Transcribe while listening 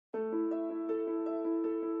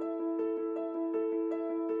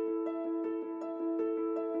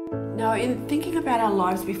Now, in thinking about our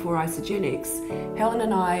lives before Isagenix, Helen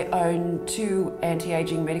and I own 2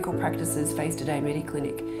 anti-aging medical practices, Face Today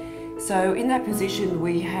Mediclinic. So in that position,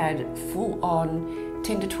 we had full-on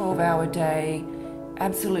 10 to 12 hour day,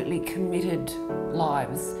 absolutely committed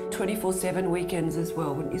lives. 24/7 weekends as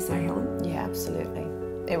well, wouldn't you say, Helen? Yeah, absolutely.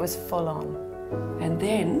 It was full on. And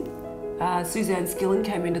then Suzanne Skillen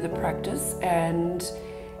came into the practice, and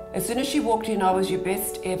as soon as she walked in, I was your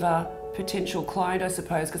best ever potential client, I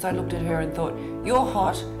suppose, because I looked at her and thought, you're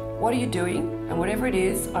hot, what are you doing? And whatever it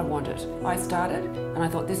is, I want it. I started and I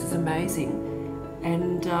thought, this is amazing.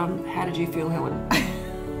 And how did you feel, Helen?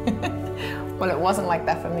 Well, it wasn't like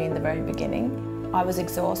that for me in the very beginning. I was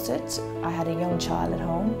exhausted. I had a young child at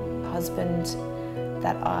home, a husband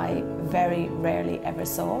that I very rarely ever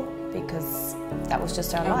saw, because that was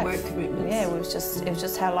just our life. Work commitments. Yeah, it was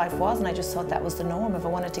just how life was, and I just thought that was the norm if I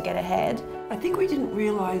wanted to get ahead. I think we didn't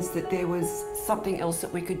realise that there was something else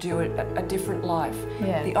that we could do, a different life.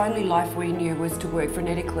 Yeah. The only life we knew was to work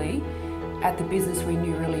frenetically at the business we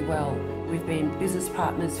knew really well. We've been business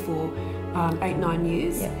partners for 8-9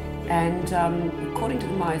 years, Yeah. and according to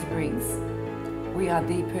the Myers-Briggs, we are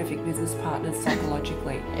the perfect business partners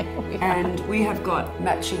psychologically. And we have got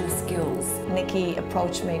matching skills. Nikki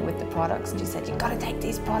approached me with the products and she said, you've got to take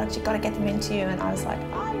these products, you've got to get them into you. And I was like,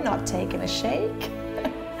 I'm not taking a shake.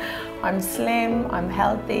 I'm slim, I'm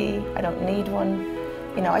healthy, I don't need one.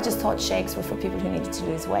 You know, I just thought shakes were for people who needed to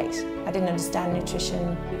lose weight. I didn't understand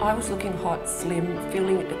nutrition. I was looking hot, slim,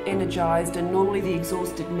 feeling energised, and normally the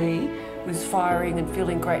exhausted me was firing and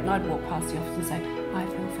feeling great. And I'd walk past the office and say, I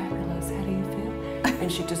feel fabulous, how do you feel?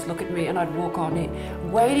 And she'd just look at me and I'd walk on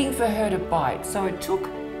in, waiting for her to bite. So it took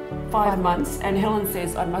 5 months, and Helen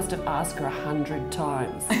says I must have asked her 100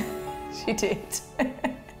 times. She did.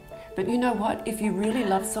 But you know what? If you really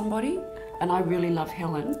love somebody, and I really love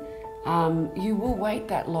Helen, you will wait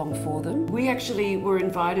that long for them. We actually were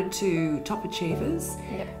invited to Top Achievers,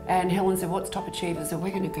 Yep. and Helen said, what's Top Achievers? And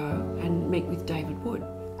we're going to go and meet with David Wood.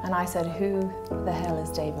 And I said, who the hell is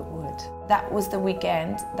David Wood? That was the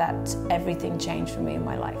weekend that everything changed for me in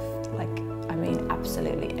my life. Like, I mean,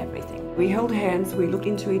 absolutely everything. We held hands, we looked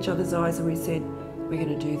into each other's eyes, and we said, we're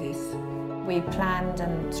going to do this. We planned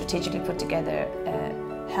and strategically put together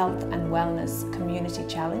a health and wellness community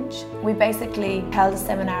challenge. We basically held a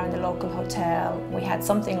seminar in the local hotel. We had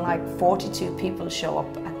something like 42 people show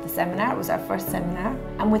up at the seminar. It was our first seminar.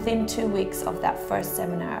 And within 2 weeks of that first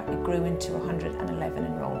seminar, it grew into 111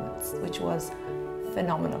 enrollments, which was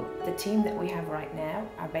phenomenal. The team that we have right now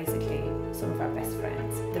are basically some of our best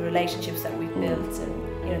friends. The relationships that we've built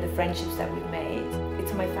and, you know, the friendships that we've made,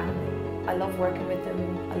 it's my family. I love working with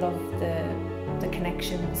them. I love the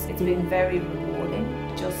connections. It's been very rewarding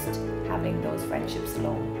just having those friendships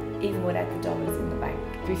alone, even without the dollars in the bank.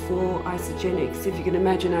 Before Isagenix, if you can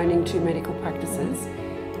imagine owning 2 medical practices,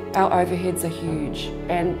 our overheads are huge,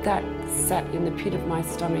 and that sat in the pit of my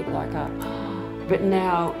stomach like a... But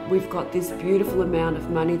now we've got this beautiful amount of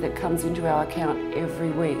money that comes into our account every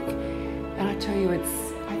week. And I tell you,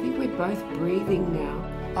 I think we're both breathing now.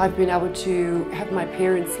 I've been able to have my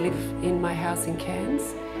parents live in my house in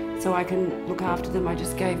Cairns, so I can look after them. I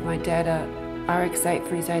just gave my dad a RX-8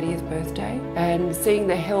 for his 80th birthday, and seeing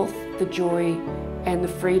the health, the joy and the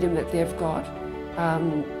freedom that they've got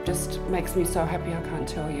just makes me so happy I can't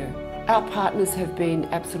tell you. Our partners have been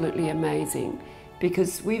absolutely amazing,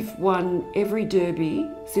 because we've won every derby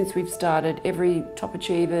since we've started, every Top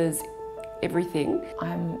Achievers, everything.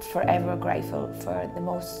 I'm forever grateful for the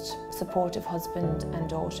most supportive husband and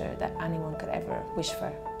daughter that anyone could ever wish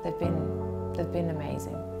for. They've been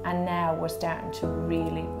amazing. And now we're starting to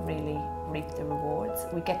really, really reap the rewards.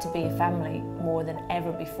 We get to be a family more than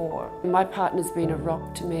ever before. My partner's been a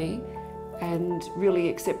rock to me, and really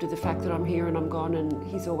accepted the fact that I'm here and I'm gone and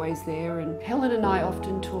he's always there. And Helen and I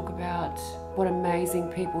often talk about what amazing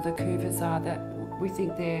people the Coovers are, that we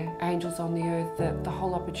think they're angels on the earth, that the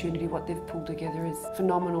whole opportunity, what they've pulled together is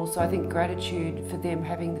phenomenal. So I think gratitude for them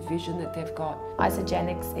having the vision that they've got.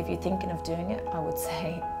 Isagenix, if you're thinking of doing it, I would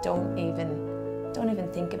say don't even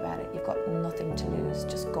think about it. You've got nothing to lose,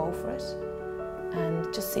 just go for it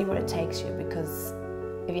and just see where it takes you, because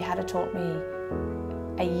if you had told me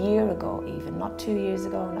a year ago even, not 2 years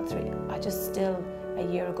ago, not 3, I just still a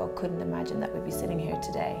year ago couldn't imagine that we'd be sitting here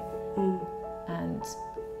today and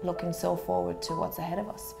looking so forward to what's ahead of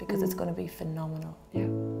us, because it's going to be phenomenal. Yeah.